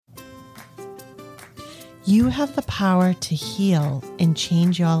You have the power to heal and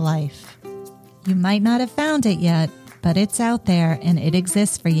change your life. You might not have found it yet, but it's out there and it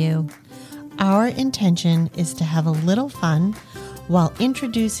exists for you. Our intention is to have a little fun while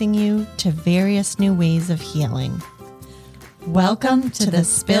introducing you to various new ways of healing. Welcome to the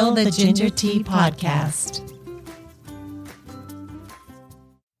Spill the Ginger Tea podcast.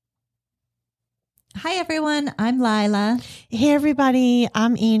 Hi, everyone. I'm Lila. Hey, everybody.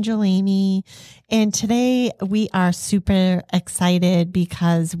 I'm Angel Amy. And today we are super excited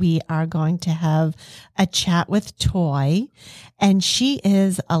because we are going to have a chat with Toy. And she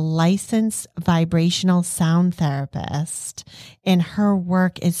is a licensed vibrational sound therapist. And her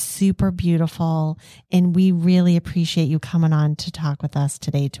work is super beautiful. And we really appreciate you coming on to talk with us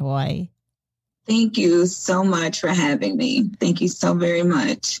today, Toy. Thank you so much for having me. Thank you so very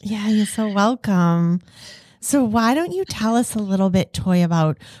much. Yeah, you're so welcome. So why don't you tell us a little bit, Toy,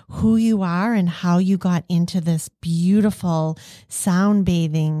 about who you are and how you got into this beautiful sound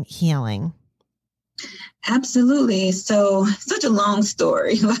bathing healing? Absolutely. So such a long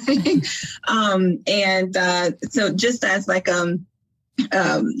story. So just as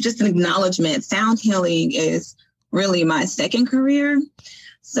just an acknowledgement, sound healing is really my second career.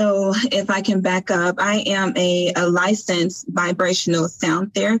 So if I can back up, I am a licensed vibrational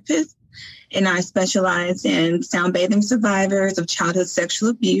sound therapist, and I specialize in sound bathing survivors of childhood sexual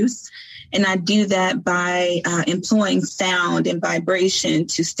abuse. And I do that by employing sound and vibration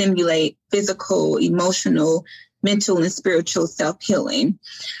to stimulate physical, emotional, mental, and spiritual self-healing.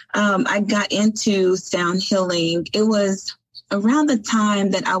 I got into sound healing. It was around the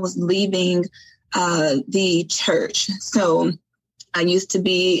time that I was leaving the church. So I used to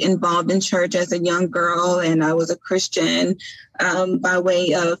be involved in church as a young girl, and I was a Christian by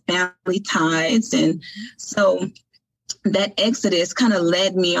way of family ties. And so that exodus kind of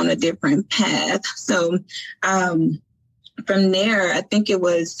led me on a different path. So from there, I think it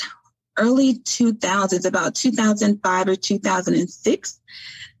was early 2000s, about 2005 or 2006,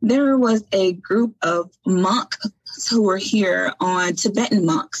 there was a group of monks who were here on Tibetan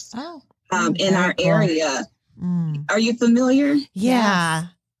monks in our area. Are you familiar? Yeah.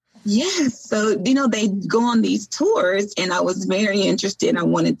 Yes. So, they go on these tours, and I was very interested. I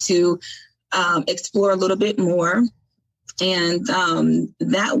wanted to explore a little bit more. And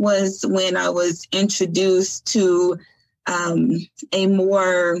that was when I was introduced to a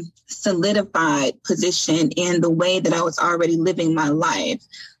more solidified position in the way that I was already living my life.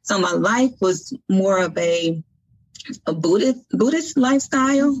 So my life was more of a Buddhist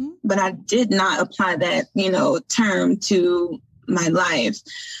lifestyle, but I did not apply that, term to my life.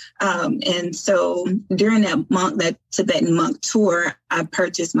 And so during that Tibetan monk tour, I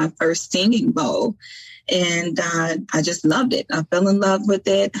purchased my first singing bowl, and I just loved it. I fell in love with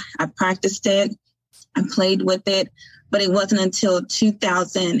it. I practiced it. I played with it. But it wasn't until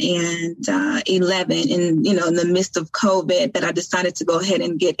 2011, in the midst of COVID, that I decided to go ahead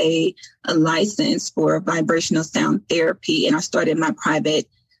and get a license for vibrational sound therapy. And I started my private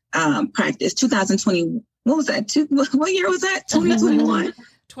practice. 2020, what was that? What year was that? 2021?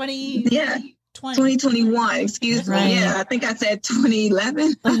 2021, excuse me. Yeah, I think I said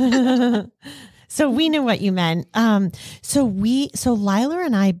 2011. So we knew what you meant. So Lila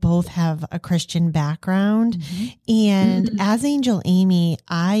and I both have a Christian background, and as Angel Amy,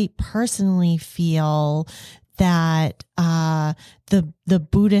 I personally feel that the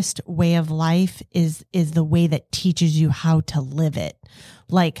Buddhist way of life is the way that teaches you how to live it,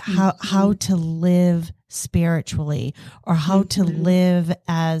 like how to live spiritually, or how to live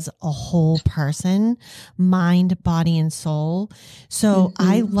as a whole person, mind, body, and soul. So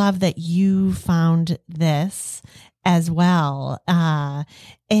I love that you found this as well.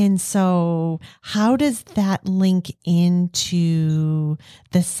 And so how does that link into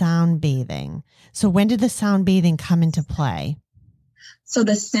the sound bathing? So when did the sound bathing come into play? So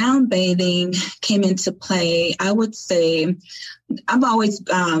the sound bathing came into play, I would say, I've always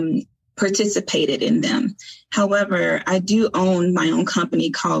participated in them. However, I do own my own company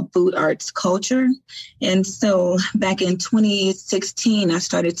called Food Arts Culture. And so back in 2016, I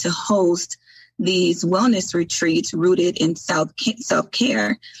started to host these wellness retreats rooted in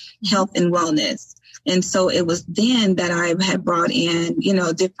self-care, health, and wellness. And so it was then that I had brought in,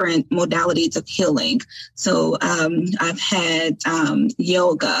 different modalities of healing. So I've had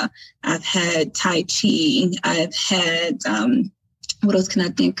yoga, I've had Tai Chi, I've had, what else can I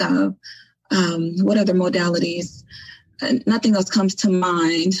think of? What other modalities? Nothing else comes to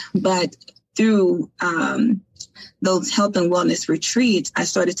mind, but through those health and wellness retreats, I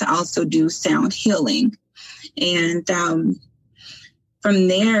started to also do sound healing. And from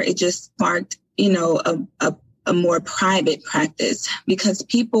there, it just sparked, a more private practice, because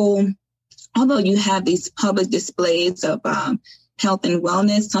people, although you have these public displays of health and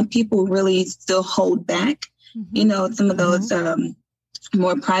wellness, some people really still hold back, some of those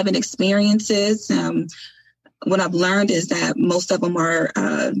more private experiences. What I've learned is that most of them are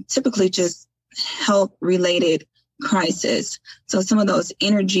typically just health related crisis. So some of those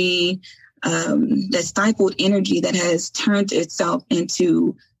energy, that stifled energy that has turned itself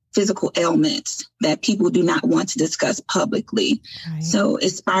into physical ailments that people do not want to discuss publicly. Right. So it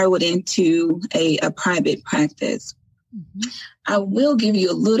spiraled into a private practice. Mm-hmm. I will give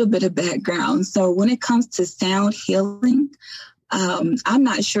you a little bit of background. So when it comes to sound healing, I'm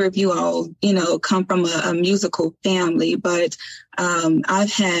not sure if you all, come from a musical family, but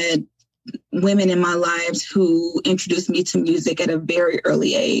I've had women in my lives who introduced me to music at a very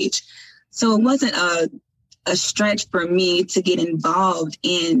early age. So it wasn't a stretch for me to get involved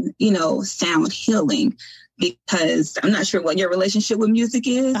in, sound healing, because I'm not sure what your relationship with music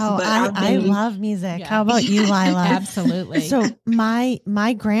is. Oh, but I love music. Yeah. How about you, Lila? Absolutely. So my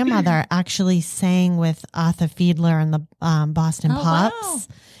grandmother actually sang with Arthur Fiedler and the Boston Pops.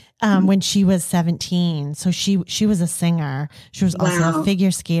 Wow. When she was 17. So she was a singer. She was also a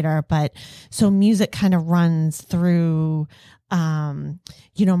figure skater, but so music kind of runs through,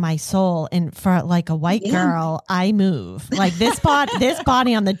 my soul. And for like a white girl, I move like this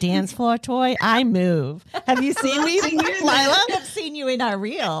body on the dance floor, Toy. I move. Have you seen me, Lila? I've seen you in our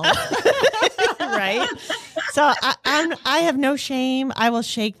reel. Right. So I have no shame. I will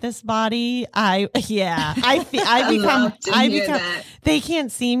shake this body. I become. They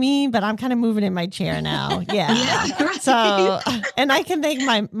can't see me, but I'm kind of moving in my chair now. Yeah. Yeah, right. So, and I can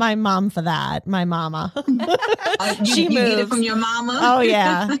thank my mom for that. My mama. She moves. Get it from your mama. Oh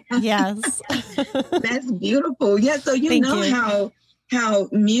yeah. Yes. That's beautiful. Yeah. So how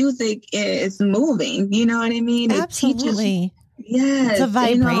music is moving. You know what I mean? Absolutely. Yes. It's a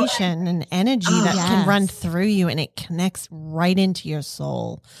vibration and energy that can run through you, and it connects right into your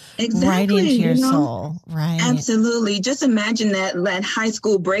soul. Exactly. Right into your soul. Right. Absolutely. Just imagine that high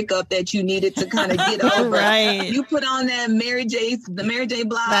school breakup that you needed to kind of get over. Right. You put on that Mary J.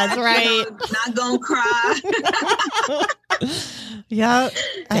 Blige. That's right. Not gonna cry. Yep.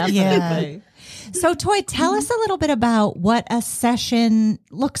 Yeah. So Toy, tell us a little bit about what a session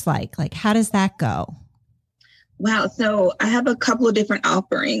looks like. Like, how does that go? Wow. So I have a couple of different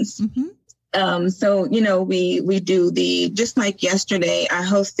offerings. Mm-hmm. So, we do just like yesterday, I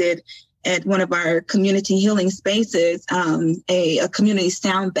hosted at one of our community healing spaces, a community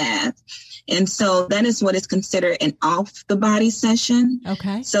sound bath. And so that is what is considered an off the body session.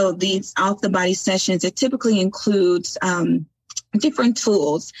 Okay. So these off the body sessions, it typically includes, different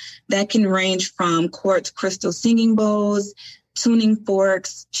tools that can range from quartz crystal singing bowls, tuning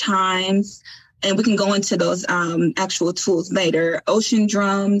forks, chimes, and we can go into those actual tools later. Ocean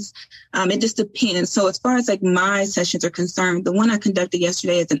drums. It just depends. So as far as like my sessions are concerned, the one I conducted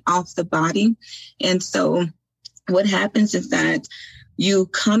yesterday is an off the body. And so what happens is that you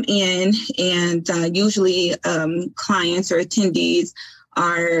come in and usually clients or attendees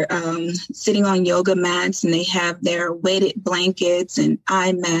are sitting on yoga mats, and they have their weighted blankets and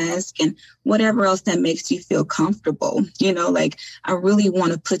eye mask and whatever else that makes you feel comfortable. Like I really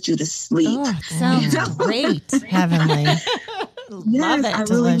want to put you to sleep. Oh, sounds great. Heavenly. Yes, I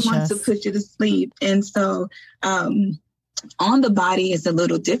really want to put you to sleep. And so on the body is a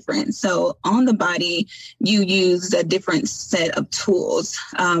little different. So on the body, you use a different set of tools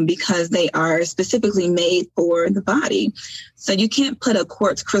because they are specifically made for the body. So you can't put a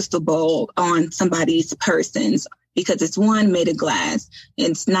quartz crystal bowl on somebody's persons because it's made of glass.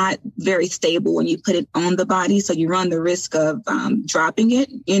 It's not very stable when you put it on the body. So you run the risk of dropping it,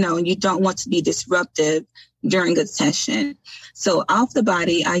 and you don't want to be disruptive during a session. So off the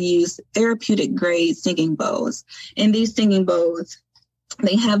body, I use therapeutic grade singing bowls. And these singing bowls,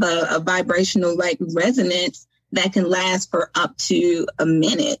 they have a vibrational like resonance that can last for up to a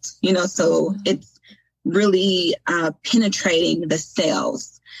minute, so it's really penetrating the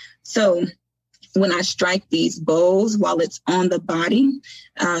cells. So when I strike these bowls while it's on the body,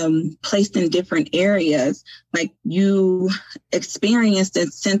 placed in different areas, like you experience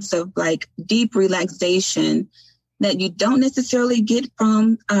this sense of like deep relaxation that you don't necessarily get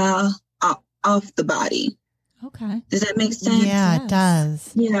from off the body. Okay. Does that make sense? Yeah, it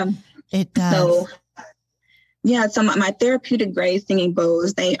does. Yeah, it does. So my therapeutic grade singing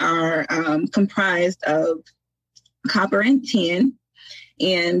bowls, they are comprised of copper and tin.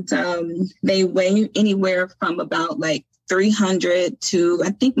 And they weigh anywhere from about like 300 to,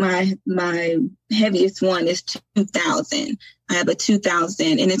 I think my heaviest one is 2,000. I have a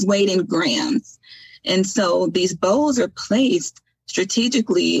 2,000 and it's weighed in grams. And so these bows are placed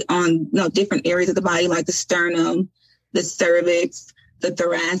strategically on different areas of the body, like the sternum, the cervix, the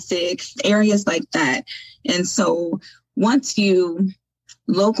thoracic, areas like that. And so once you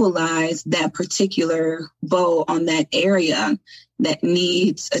localize that particular bow on that area that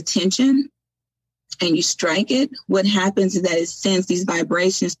needs attention and you strike it, what happens is that it sends these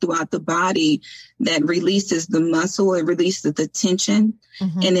vibrations throughout the body that releases the muscle, it releases the tension,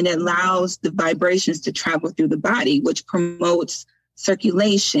 and it allows the vibrations to travel through the body, which promotes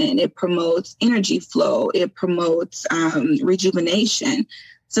circulation, it promotes energy flow, it promotes rejuvenation.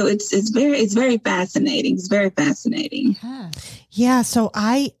 So it's very fascinating. It's very fascinating. Yeah. So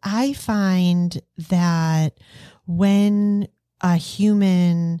I find that when a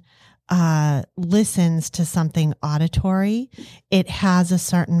human listens to something auditory, it has a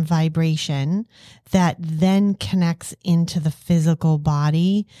certain vibration that then connects into the physical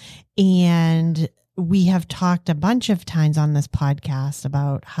body. And we have talked a bunch of times on this podcast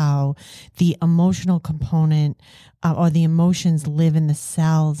about how the emotional component or the emotions live in the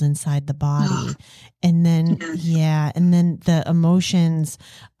cells inside the body. And then, and then the emotions,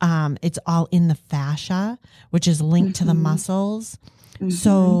 it's all in the fascia, which is linked to the muscles.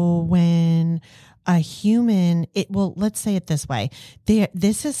 So when a human, let's say it this way,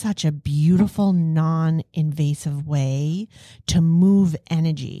 this is such a beautiful, non-invasive way to move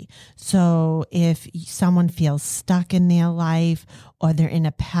energy. So if someone feels stuck in their life or they're in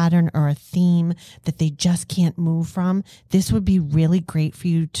a pattern or a theme that they just can't move from, this would be really great for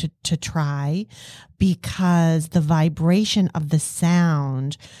you to try, because the vibration of the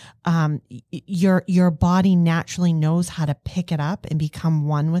sound, your body naturally knows how to pick it up and become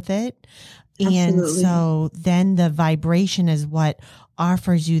one with it. And Absolutely. so then the vibration is what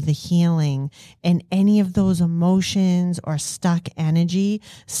offers you the healing, and any of those emotions or stuck energy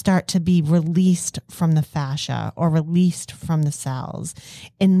start to be released from the fascia or released from the cells.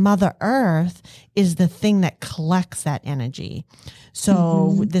 And Mother Earth is the thing that collects that energy.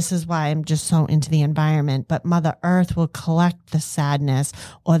 So this is why I'm just so into the environment, but Mother Earth will collect the sadness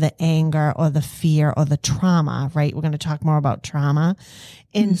or the anger or the fear or the trauma, right? We're going to talk more about trauma.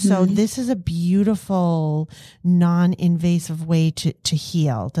 And so this is a beautiful, non-invasive way to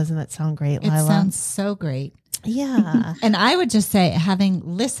heal. Doesn't that sound great, Lila? It sounds so great. Yeah. And I would just say, having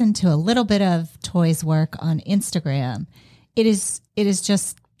listened to a little bit of Toy's work on Instagram, it is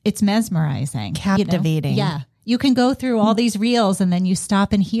just, it's mesmerizing. Captivating. You know? Yeah. You can go through all these reels and then you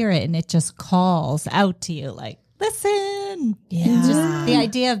stop and hear it and it just calls out to you like, listen. Yeah. And just the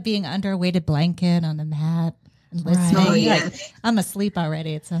idea of being under a weighted blanket on the mat and listening. Right. Oh, yeah. Like, I'm asleep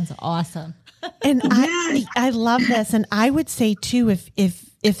already. It sounds awesome. And I love this. And I would say too,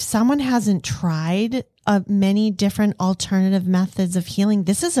 if someone hasn't tried many different alternative methods of healing,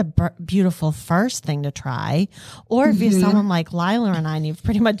 this is a beautiful first thing to try. Or if you're someone like Lila and I, and you've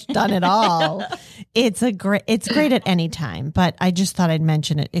pretty much done it all, it's great at any time. But I just thought I'd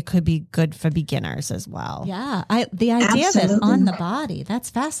mention it. It could be good for beginners as well. Yeah. The idea of it on the body, that's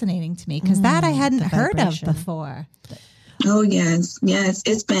fascinating to me, because that I hadn't heard of before. Oh, yes. Yes.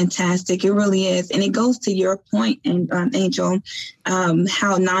 It's fantastic. It really is. And it goes to your point, and Angel,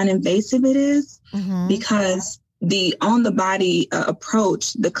 how non-invasive it is, because the on the body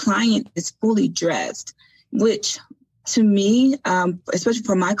approach, the client is fully dressed, which to me, especially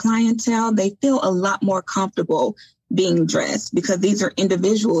for my clientele, they feel a lot more comfortable being dressed, because these are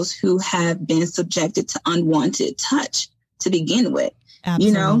individuals who have been subjected to unwanted touch to begin with.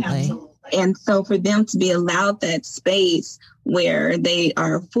 Absolutely. You know? And so for them to be allowed that space where they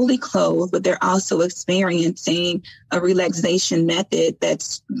are fully clothed, but they're also experiencing a relaxation method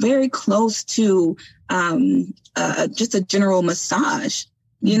that's very close to just a general massage,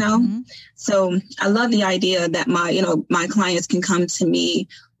 you know? So I love the idea that my clients can come to me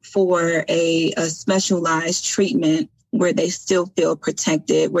for a specialized treatment where they still feel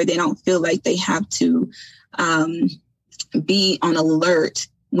protected, where they don't feel like they have to be on alert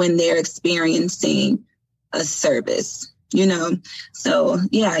when they're experiencing a service, you know? So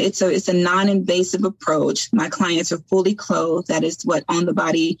yeah, it's a non-invasive approach. My clients are fully clothed. That is what on the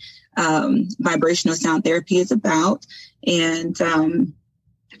body vibrational sound therapy is about. And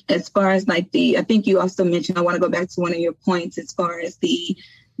as far as like I think you also mentioned, I want to go back to one of your points as far as the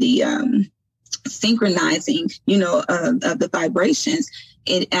synchronizing, of the vibrations.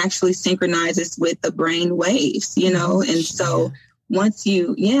 It actually synchronizes with the brain waves, and so once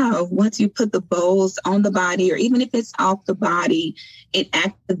you put the bowls on the body, or even if it's off the body, it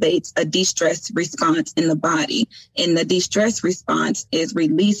activates a de-stress response in the body. And the de-stress response is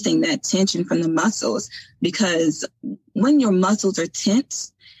releasing that tension from the muscles, because when your muscles are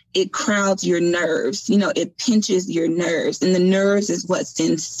tense, it crowds your nerves, it pinches your nerves, and the nerves is what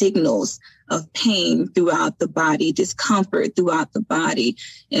sends signals of pain throughout the body, discomfort throughout the body.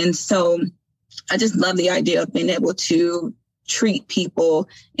 And so I just love the idea of being able to treat people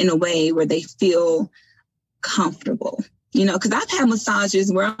in a way where they feel comfortable, because I've had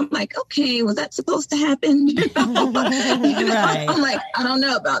massages where I'm like, okay, was that supposed to happen? Right. I'm like, I don't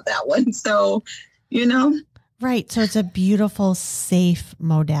know about that one. So, Right. So it's a beautiful, safe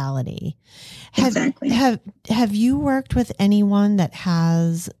modality. Exactly. Have you worked with anyone that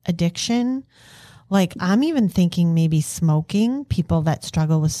has addiction? Like, I'm even thinking maybe smoking, people that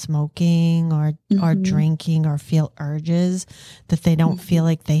struggle with smoking or drinking or feel urges that they don't feel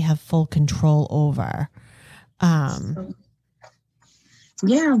like they have full control over.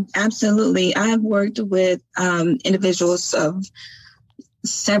 Yeah, absolutely. I've worked with individuals of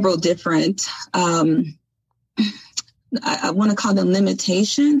several different I want to call them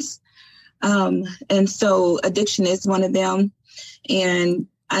limitations. And so addiction is one of them. And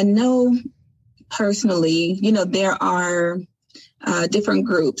I know personally, there are different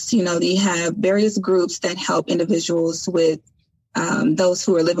groups. You have various groups that help individuals with those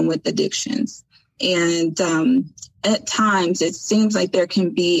who are living with addictions. And at times it seems like there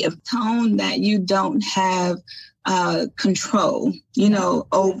can be a tone that you don't have control,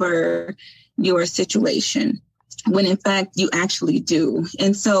 over your situation, when in fact you actually do.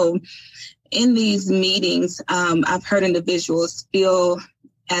 And so in these meetings, I've heard individuals feel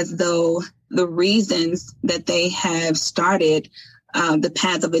as though the reasons that they have started the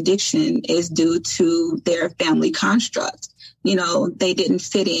path of addiction is due to their family construct. They didn't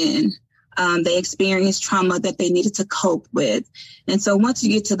fit in. They experienced trauma that they needed to cope with. And so once you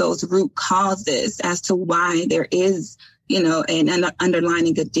get to those root causes as to why there is, an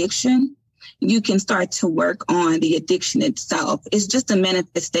underlying addiction, you can start to work on the addiction itself. It's just a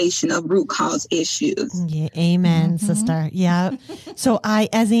manifestation of root cause issues. Yeah, amen, sister. Yeah. So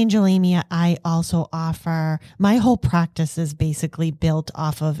as Angel Amy, I also offer, my whole practice is basically built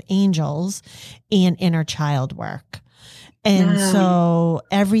off of angels and inner child work. And so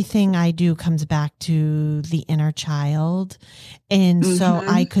everything I do comes back to the inner child. And so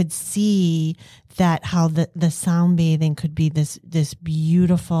I could see that how the sound bathing could be this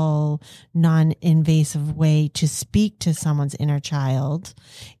beautiful, non-invasive way to speak to someone's inner child,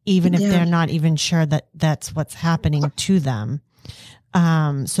 even if they're not even sure that that's what's happening to them.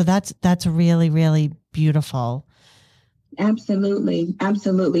 So that's really, really beautiful. Absolutely.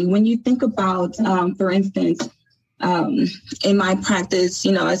 Absolutely. When you think about, for instance, in my practice,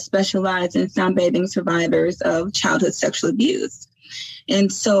 I specialize in sound bathing survivors of childhood sexual abuse.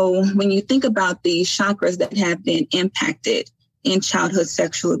 And so when you think about the chakras that have been impacted in childhood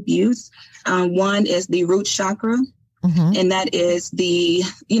sexual abuse, one is the root chakra, and that is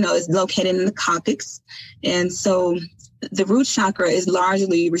is located in the coccyx. And so the root chakra is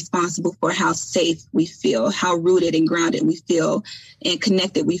largely responsible for how safe we feel, how rooted and grounded we feel, and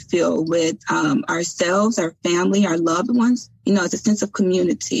connected we feel with ourselves, our family, our loved ones. It's a sense of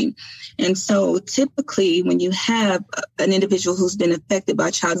community. And so typically when you have an individual who's been affected by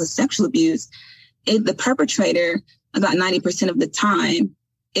childhood sexual abuse, the perpetrator, about 90% of the time,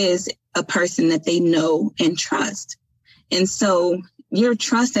 is a person that they know and trust. And so your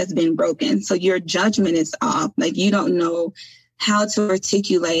trust has been broken. So your judgment is off. Like, you don't know how to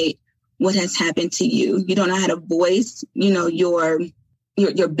articulate what has happened to you. You don't know how to voice,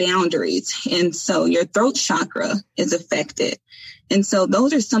 your boundaries. And so your throat chakra is affected. And so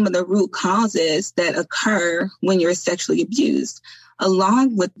those are some of the root causes that occur when you're sexually abused,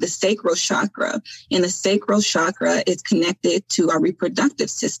 along with the sacral chakra. And the sacral chakra is connected to our reproductive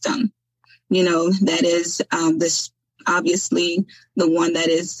system. That is this obviously the one that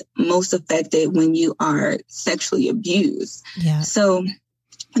is most affected when you are sexually abused. Yeah. So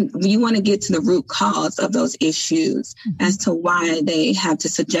you want to get to the root cause of those issues as to why they have to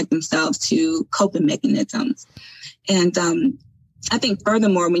subject themselves to coping mechanisms. And I think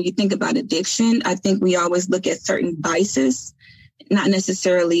furthermore, when you think about addiction, I think we always look at certain vices, not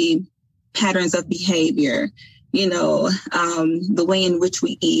necessarily patterns of behavior, the way in which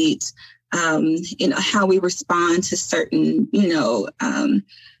we eat, how we respond to certain,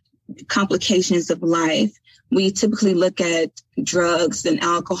 complications of life. we typically look at drugs and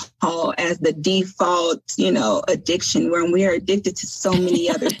alcohol as the default, addiction, when we are addicted to so many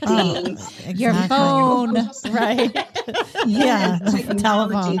other things. Exactly. Your phone, right? Yeah, Technology,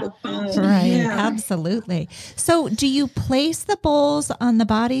 telephone. the phone. Right. Yeah. Absolutely. So do you place the bowls on the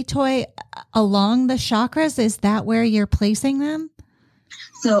body toy along the chakras? Is that where you're placing them?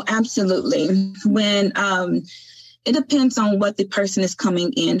 So absolutely. When it depends on what the person is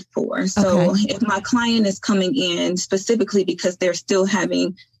coming in for. So if my client is coming in specifically because they're still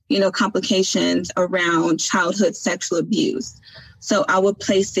having, complications around childhood sexual abuse, so I would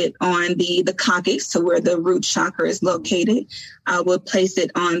place it on the coccyx, so where the root chakra is located. I would place it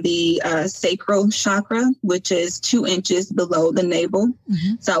on the sacral chakra, which is 2 inches below the navel.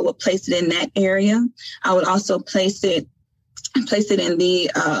 Mm-hmm. So I would place it in that area. I would also place it in the,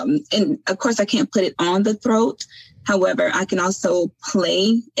 and of course I can't put it on the throat. However, I can also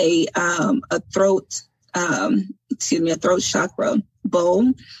play a throat chakra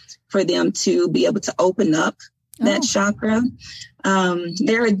bowl for them to be able to open up that chakra.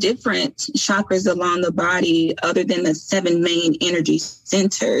 There are different chakras along the body other than the 7 main energy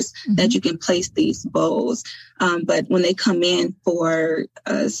centers that you can place these bowls. But when they come in for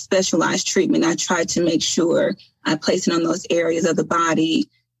a specialized treatment, I try to make sure I place it on those areas of the body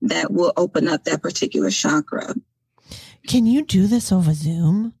that will open up that particular chakra. Can you do this over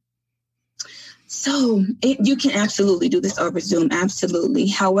Zoom? So you can absolutely do this over Zoom. Absolutely.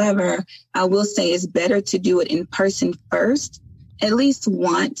 However, I will say it's better to do it in person first, at least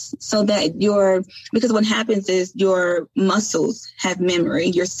once, so that because what happens is your muscles have memory,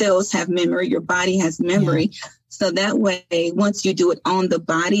 your cells have memory, your body has memory. Yeah. So that way, once you do it on the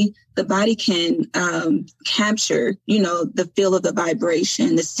body can capture, the feel of the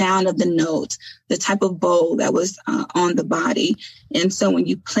vibration, the sound of the note, the type of bowl that was on the body. And so when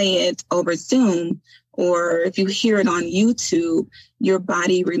you play it over Zoom, or if you hear it on YouTube, your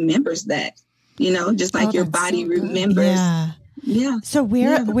body remembers that, just like your body remembers. Yeah. Yeah. So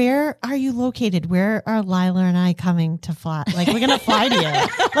where are you located? Where are Lila and I coming to fly? Like, we're going to fly to you.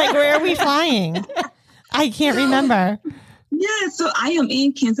 Like, where are we flying? I can't remember. Yeah, so I am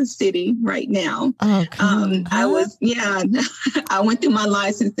in Kansas City right now. Oh, cool. I went through my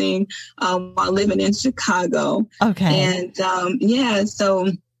licensing while living in Chicago. Okay. And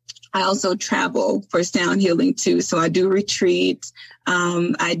so I also travel for sound healing too. So I do retreats.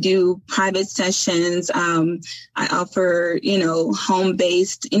 I do private sessions. I offer,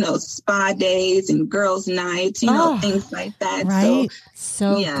 home-based, spa days and girls' nights, things like that. Right.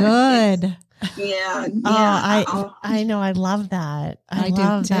 So good. Yeah. I know. I love that. I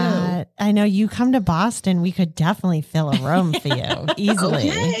love do that. I know you come to Boston, we could definitely fill a room for you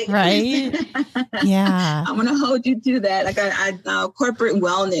easily. Okay. Right? Yeah. I'm going to hold you to that. Like I corporate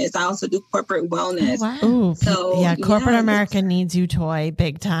wellness. I also do corporate wellness. Oh, wow. Ooh, so corporate America needs you, Toy,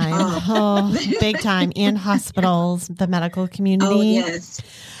 big time. Big time. And hospitals, the medical community. Oh, yes,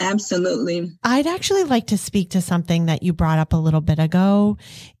 absolutely. I'd actually like to speak to something that you brought up a little bit ago.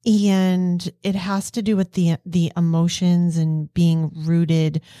 And it has to do with the emotions and being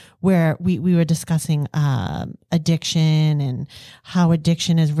rooted, where we were discussing addiction and how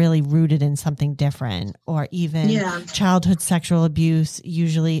addiction is really rooted in something different, or even childhood sexual abuse.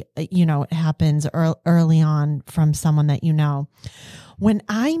 Usually, it happens early on from someone that you know. When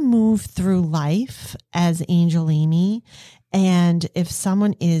I move through life as Angel Amy, and if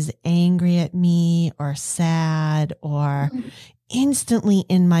someone is angry at me or sad, or instantly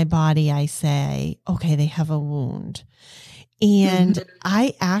in my body, I say, okay, they have a wound. And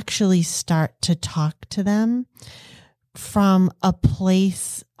I actually start to talk to them from a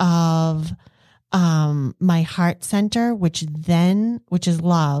place of my heart center, which is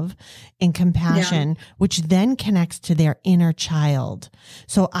love and compassion, which then connects to their inner child.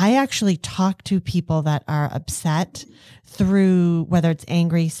 So I actually talk to people that are upset through, whether it's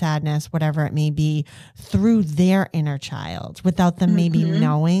angry, sadness, whatever it may be, through their inner child without them maybe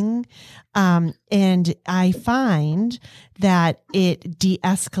knowing. And I find that it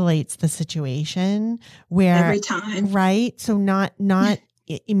de-escalates the situation where every time, right? So not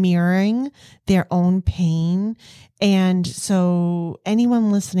mirroring their own pain. And so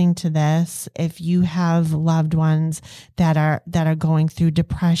anyone listening to this, if you have loved ones that are going through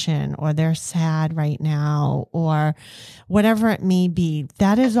depression, or they're sad right now, or whatever it may be,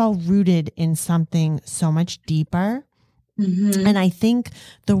 that is all rooted in something so much deeper. And I think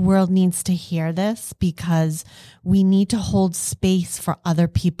the world needs to hear this, because we need to hold space for other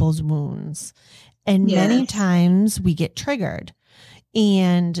people's wounds. And many times we get triggered.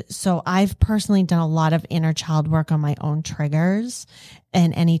 And so I've personally done a lot of inner child work on my own triggers.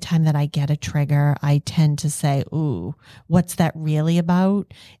 And anytime that I get a trigger, I tend to say, ooh, what's that really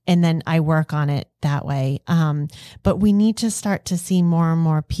about? And then I work on it that way. But we need to start to see more and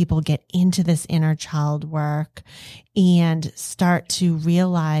more people get into this inner child work and start to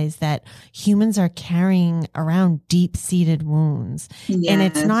realize that humans are carrying around deep-seated wounds. Yes. And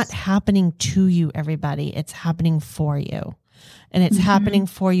it's not happening to you, everybody. It's happening for you. And it's happening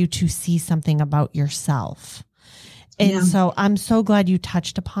for you to see something about yourself. And so I'm so glad you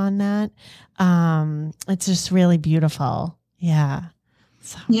touched upon that. It's just really beautiful. Yeah.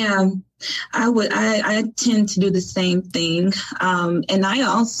 So. Yeah, I tend to do the same thing. And I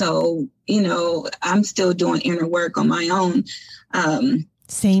also, I'm still doing inner work on my own.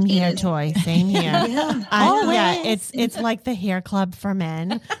 Same here, Toy. Same here. Yeah. It's like the hair club for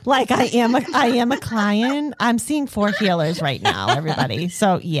men. Like I am a client. I'm seeing 4 healers right now, everybody.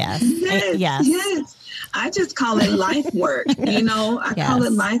 So yes. I just call it life work. I call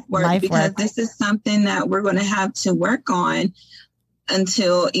it life work because this is something that we're going to have to work on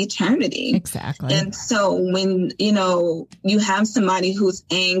until eternity. Exactly. And so when, you have somebody who's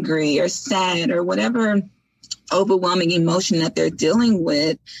angry or sad or whatever overwhelming emotion that they're dealing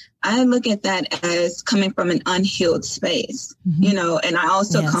with, I look at that as coming from an unhealed space, and I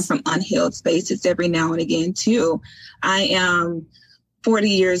also come from unhealed spaces every now and again too. I am 40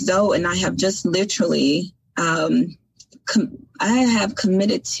 years old and I have just literally, I have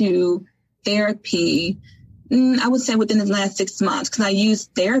committed to therapy, I would say within the last 6 months, because I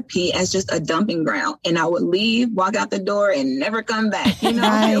used therapy as just a dumping ground, and I would leave, walk out the door and never come back,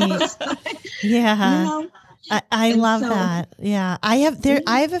 Right. I love that. Yeah. I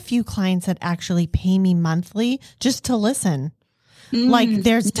have a few clients that actually pay me monthly just to listen. Like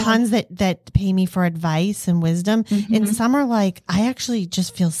there's tons that pay me for advice and wisdom. And some are like, I actually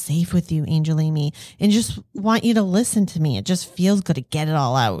just feel safe with you, Angel Amy, and just want you to listen to me. It just feels good to get it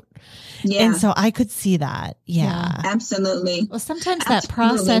all out. Yeah. And so I could see that. Yeah. Absolutely. Well, sometimes that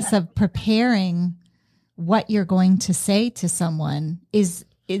process of preparing what you're going to say to someone is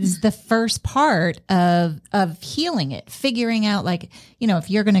the first part of healing it, figuring out if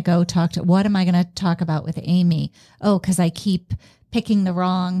you're going to go talk to, what am I going to talk about with Amy? Oh, because I keep picking the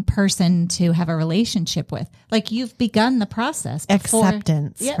wrong person to have a relationship with. Like you've begun the process.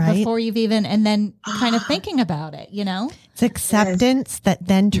 Acceptance, right? Before you've even, and then kind of thinking about it, It's acceptance that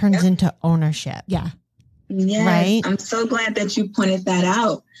then turns into ownership. Yeah. Yes. Right. I'm so glad that you pointed that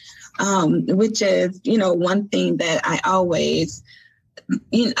out, which is, one thing that I always,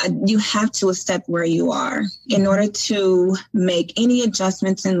 you have to accept where you are in order to make any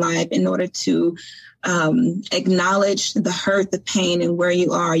adjustments in life, in order to acknowledge the hurt, the pain, and where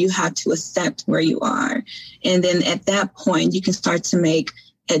you are. You have to accept where you are. And then at that point, you can start to make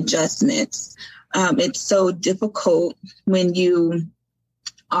adjustments. It's so difficult when you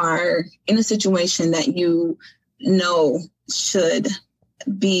are in a situation that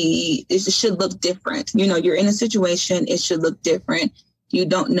it should look different. You're in a situation, it should look different. You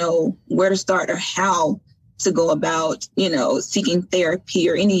don't know where to start or how to go about, seeking therapy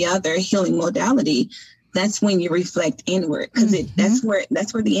or any other healing modality. That's when you reflect inward, because that's where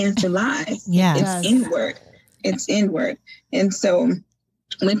the answer lies. Yeah, It's inward. And so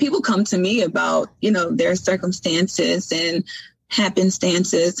when people come to me about, their circumstances and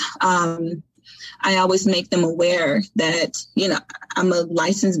happenstances, I always make them aware that, I'm a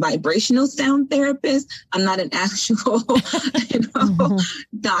licensed vibrational sound therapist. I'm not an actual,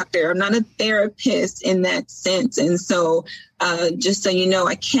 doctor. I'm not a therapist in that sense. And so just so you know,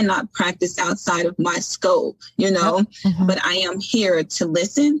 I cannot practice outside of my scope, but I am here to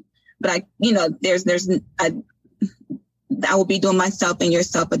listen. But I will be doing myself and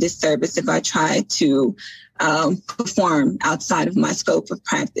yourself a disservice if I try to perform outside of my scope of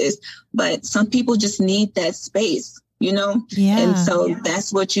practice. But some people just need that space, Yeah. And so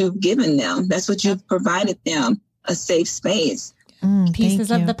that's what you've given them. That's what you've provided them, a safe space.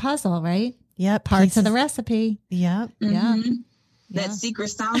 Pieces of the puzzle, right? Yep. Parts of the recipe. Yep. Yeah. That secret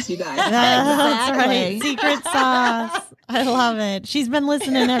sauce, you guys. That's right. Secret sauce. I love it. She's been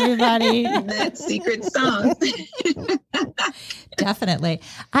listening, everybody. That secret sauce. Definitely.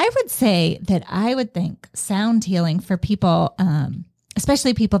 I would say that I would think sound healing for people,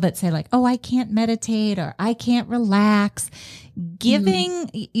 especially people that say like, oh, I can't meditate or I can't relax, giving,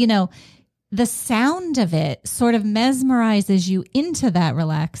 the sound of it sort of mesmerizes you into that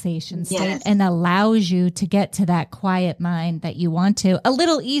relaxation state and allows you to get to that quiet mind that you want to, a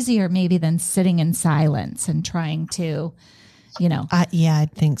little easier maybe than sitting in silence and trying to, I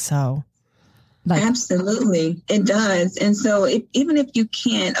think so. Like, absolutely, it does. And so even if you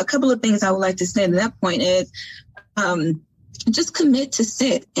can, a couple of things I would like to say to that point is just commit to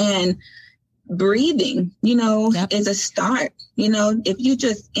sit, and breathing, is a start. If you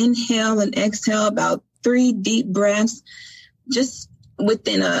just inhale and exhale about 3 deep breaths, just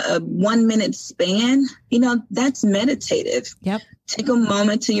within a 1 minute span, that's meditative. Yep. Take a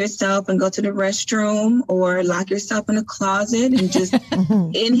moment to yourself and go to the restroom or lock yourself in a closet and just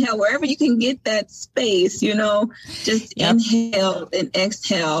inhale wherever you can get that space, just inhale and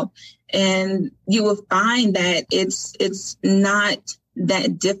exhale. And you will find that it's not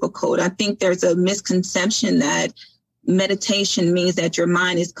that difficult. I think there's a misconception that meditation means that your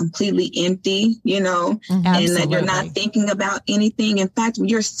mind is completely empty, and that you're not thinking about anything. In fact,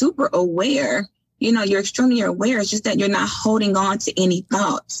 you're super aware, you're extremely aware. It's just that you're not holding on to any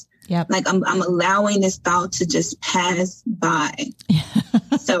thoughts. Yep. Like I'm allowing this thought to just pass by.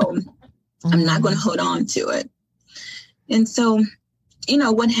 So I'm not going to hold on to it. And so,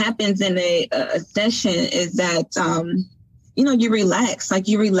 what happens in a session is that, you relax,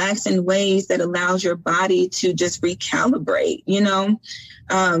 you relax in ways that allows your body to just recalibrate,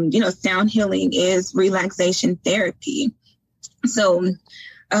 sound healing is relaxation therapy. So,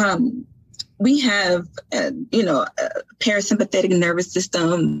 we have, a parasympathetic nervous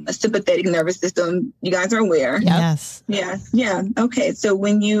system, a sympathetic nervous system. You guys are aware. Yep. Yes. Yeah. Okay. So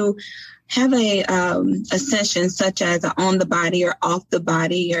when you have a session such as on the body or off the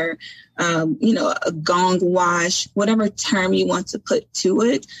body or, a gong wash, whatever term you want to put to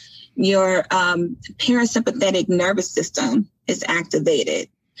it, your parasympathetic nervous system is activated.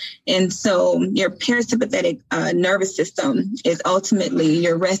 And so your parasympathetic nervous system is ultimately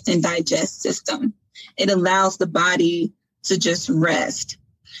your rest and digest system. It allows the body to just rest.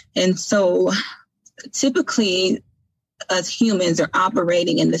 And so typically us humans are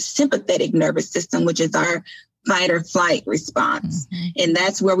operating in the sympathetic nervous system, which is our fight or flight response. Mm-hmm. And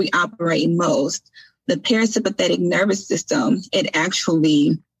that's where we operate most. The parasympathetic nervous system, it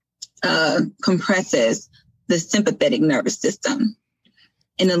actually compresses the sympathetic nervous system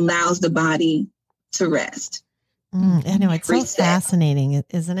and allows the body to rest. I know, it's so fascinating,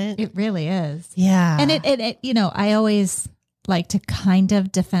 isn't it? It really is. Yeah. And it I always like to kind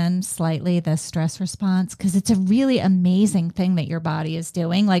of defend slightly the stress response because it's a really amazing thing that your body is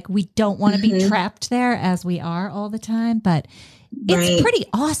doing. Like, we don't want to be trapped there as we are all the time, but it's pretty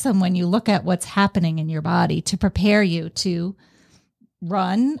awesome when you look at what's happening in your body to prepare you to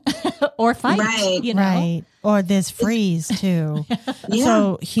run or fight, Right. Or there's freeze too. Yeah.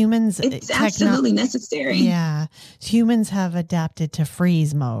 So humans, it's absolutely necessary. Yeah. Humans have adapted to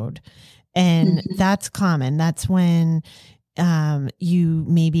freeze mode, and that's common. That's when you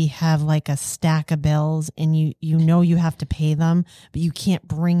maybe have like a stack of bills and you have to pay them, but you can't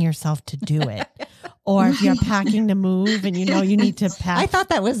bring yourself to do it. Or if you're packing to move and you need to pack. I thought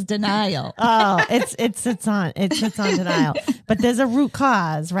that was denial. Oh, it's on denial. But there's a root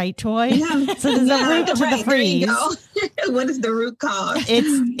cause, right, Toy? Yeah. So there's a root to the freeze. What is the root cause?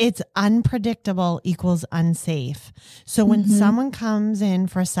 It's unpredictable equals unsafe. So when someone comes in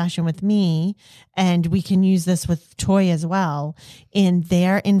for a session with me, and we can use this with Toy as well, and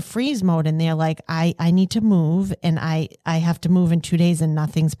they're in freeze mode and they're like, I need to move, and I have to move in 2 days and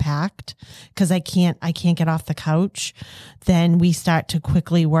nothing's packed because I can't get off the couch, then we start to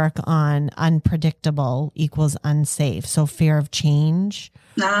quickly work on unpredictable equals unsafe. So fear of change.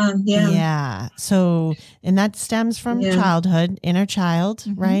 Yeah. So, and that stems from childhood, inner child,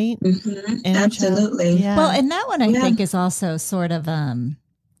 right? Mm-hmm. Absolutely. Yeah. Well, and that one I think is also sort of,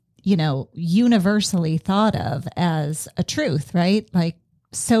 universally thought of as a truth, right? Like,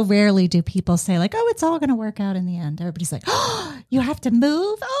 so rarely do people say like, oh, it's all going to work out in the end. Everybody's like, oh, you have to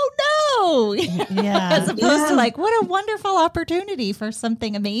move? Oh, no. Yeah. As opposed to like, what a wonderful opportunity for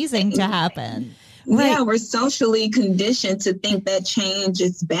something amazing to happen. Right. Yeah, we're socially conditioned to think that change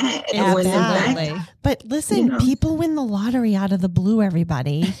is bad. Absolutely. But listen, people win the lottery out of the blue,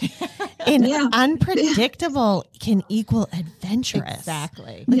 everybody. And unpredictable can equal adventurous.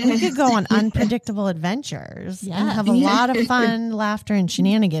 Exactly. Like we could go on unpredictable adventures and have a lot of fun, laughter, and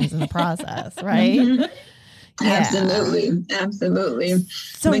shenanigans in the process, right? Absolutely.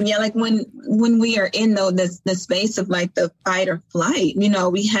 So like when we are in the space of like the fight or flight,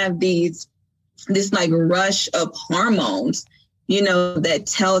 we have this like rush of hormones, that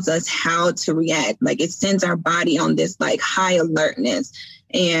tells us how to react. Like it sends our body on this like high alertness,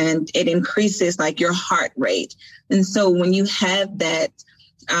 and it increases like your heart rate. And so when you have that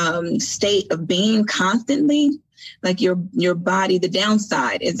state of being constantly, like your body, the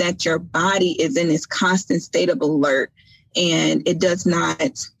downside is that your body is in this constant state of alert, and it does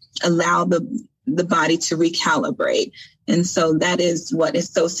not allow the the body to recalibrate. And so that is what is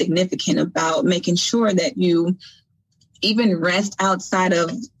so significant about making sure that you even rest outside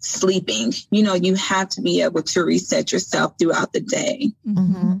of sleeping. You have to be able to reset yourself throughout the day.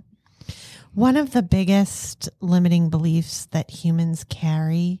 Mm-hmm. One of the biggest limiting beliefs that humans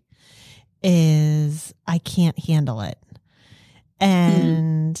carry is I can't handle it.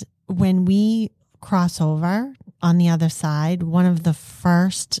 And when we cross over on the other side, one of the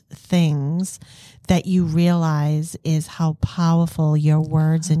first things that you realize is how powerful your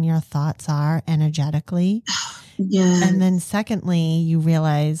words and your thoughts are energetically. Yes. And then secondly, you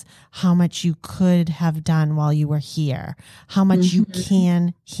realize how much you could have done while you were here, how much you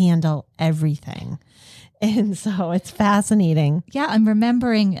can handle everything. And so it's fascinating. Yeah, I'm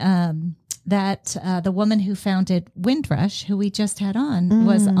remembering that the woman who founded Windrush, who we just had on,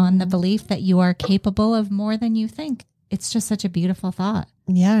 was on the belief that you are capable of more than you think. It's just such a beautiful thought.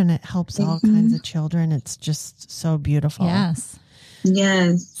 Yeah, and it helps all kinds of children. It's just so beautiful. Yes.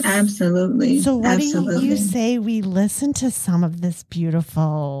 Yes, absolutely. So what do you say we listen to some of this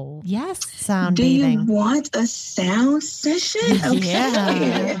beautiful sound bathing? Do you want a sound session? Okay.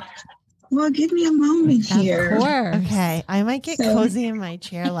 Yeah. Well, give me a moment here. Of course. Okay. I might get cozy in my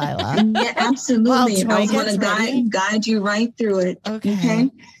chair, Lila. Yeah, absolutely. While I Troy want to ready. guide you right through it. Okay,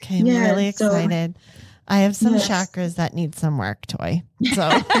 I'm really excited. I have some chakras that need some work, Toy. So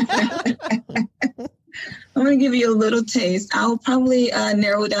I'm going to give you a little taste. I'll probably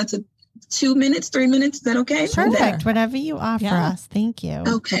narrow it down to 2 minutes, 3 minutes. Is that okay? Perfect. Whatever you offer us. Thank you.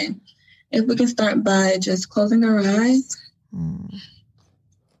 Okay. If we can start by just closing our eyes,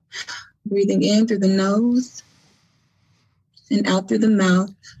 breathing in through the nose and out through the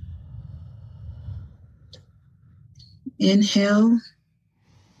mouth. Inhale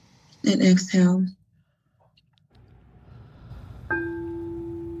and exhale.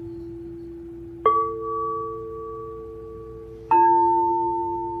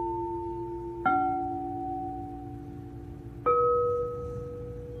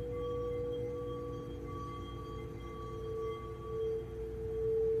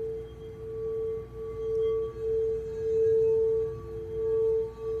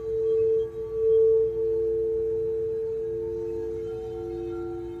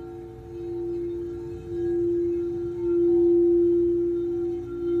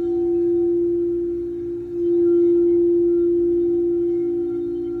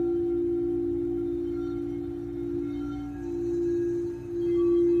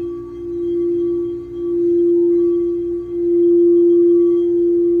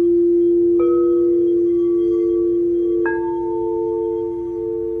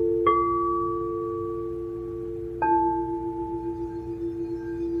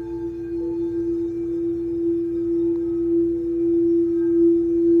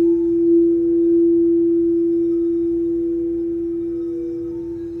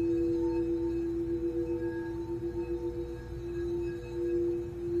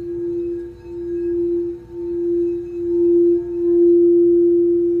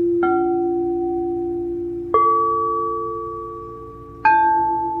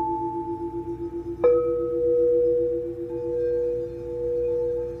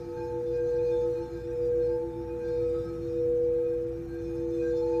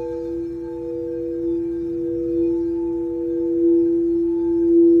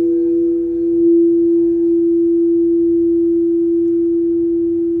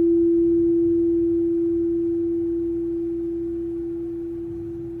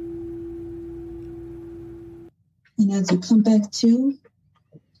 And as you come back to,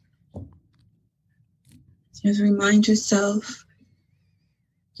 just remind yourself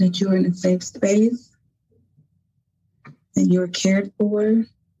that you are in a safe space, that you are cared for,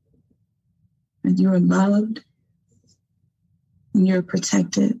 that you are loved, and you're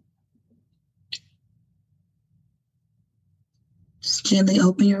protected. Just gently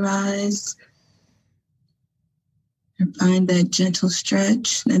open your eyes and find that gentle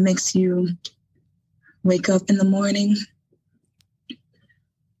stretch that makes you wake up in the morning.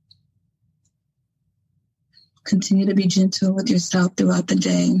 Continue to be gentle with yourself throughout the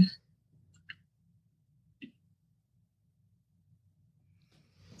day.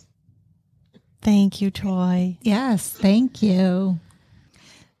 Thank you, Toy. Yes, thank you.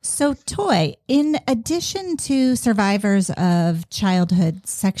 So, Toy, in addition to survivors of childhood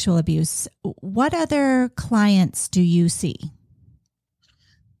sexual abuse, what other clients do you see?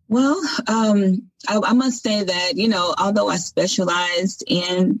 Well, I must say that, although I specialized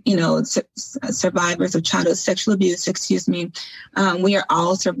in, survivors of childhood sexual abuse, we are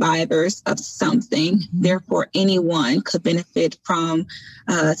all survivors of something. Mm-hmm. Therefore, anyone could benefit from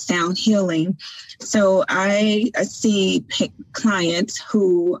sound healing. So I see clients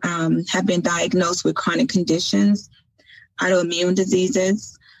who have been diagnosed with chronic conditions, autoimmune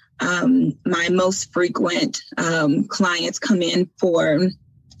diseases. My most frequent clients come in for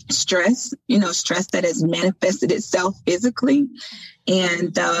stress that has manifested itself physically.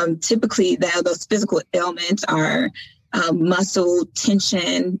 And typically those physical ailments are muscle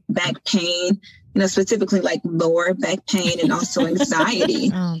tension, back pain, specifically like lower back pain and also anxiety.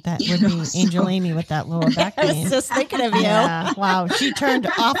 Oh, that would be Angel Amy with that lower back pain. I was just thinking of you. Yeah, wow. She turned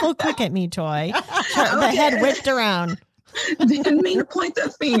awful quick at me, Toy. The head whipped around. Didn't mean to point the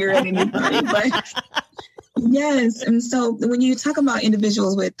finger at anybody, but yes. And so when you talk about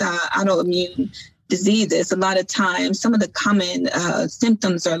individuals with autoimmune diseases, a lot of times some of the common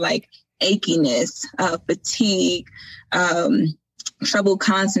symptoms are like achiness, fatigue, trouble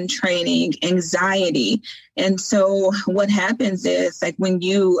concentrating, anxiety. And so what happens is like when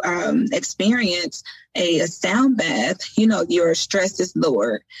you experience a sound bath, your stress is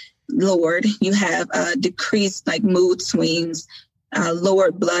lowered, you have decreased like mood swings,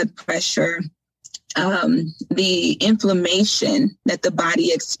 lowered blood pressure, the inflammation that the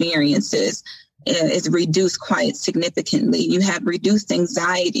body experiences is reduced quite significantly. You have reduced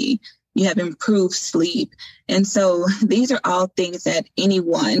anxiety, you have improved sleep. And so these are all things that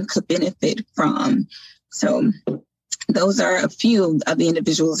anyone could benefit from. So those are a few of the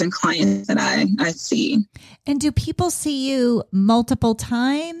individuals and clients that I see. And do people see you multiple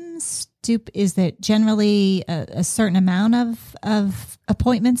times? Is that generally a certain amount of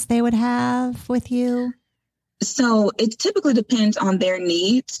appointments they would have with you? So it typically depends on their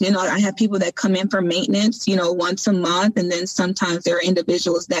needs. I have people that come in for maintenance, once a month. And then sometimes there are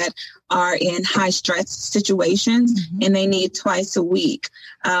individuals that are in high stress situations and they need twice a week.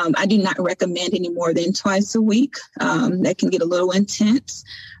 I do not recommend any more than twice a week. That can get a little intense.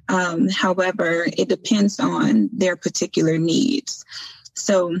 However, it depends on their particular needs.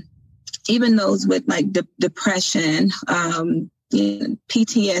 So even those with like depression,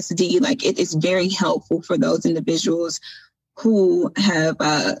 PTSD, like it is very helpful for those individuals who have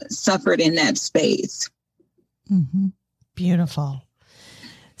suffered in that space. Mm-hmm. Beautiful.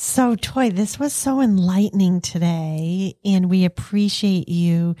 So, Toy, this was so enlightening today, and we appreciate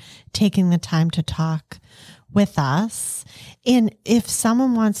you taking the time to talk with us. And if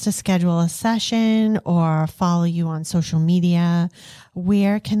someone wants to schedule a session or follow you on social media,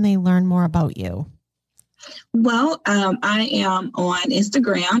 where can they learn more about you? Well, I am on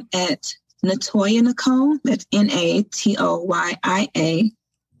Instagram at Natoya Nicole. That's NATOYIA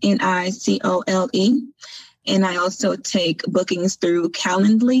NICOLE. And I also take bookings through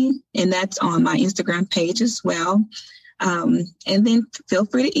Calendly, and that's on my Instagram page as well. And then feel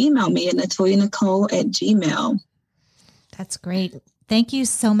free to email me at natoyanicole@gmail.com. That's great. Thank you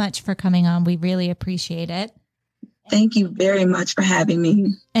so much for coming on. We really appreciate it. Thank you very much for having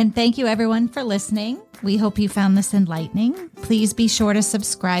me. And thank you, everyone, for listening. We hope you found this enlightening. Please be sure to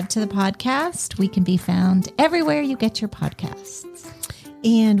subscribe to the podcast. We can be found everywhere you get your podcasts.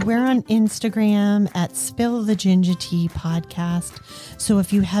 And we're on Instagram at Spill the Ginger Tea Podcast. So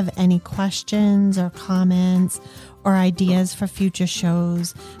if you have any questions or comments or ideas for future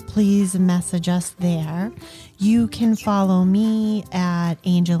shows, please message us there. You can follow me at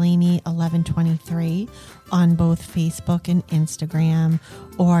Angel Amy 1123 on both Facebook and Instagram,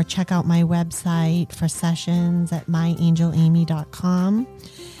 or check out my website for sessions at myangelamy.com.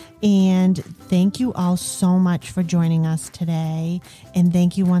 And thank you all so much for joining us today. And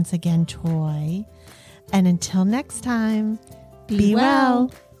thank you once again, Toy. And until next time, be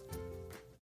well.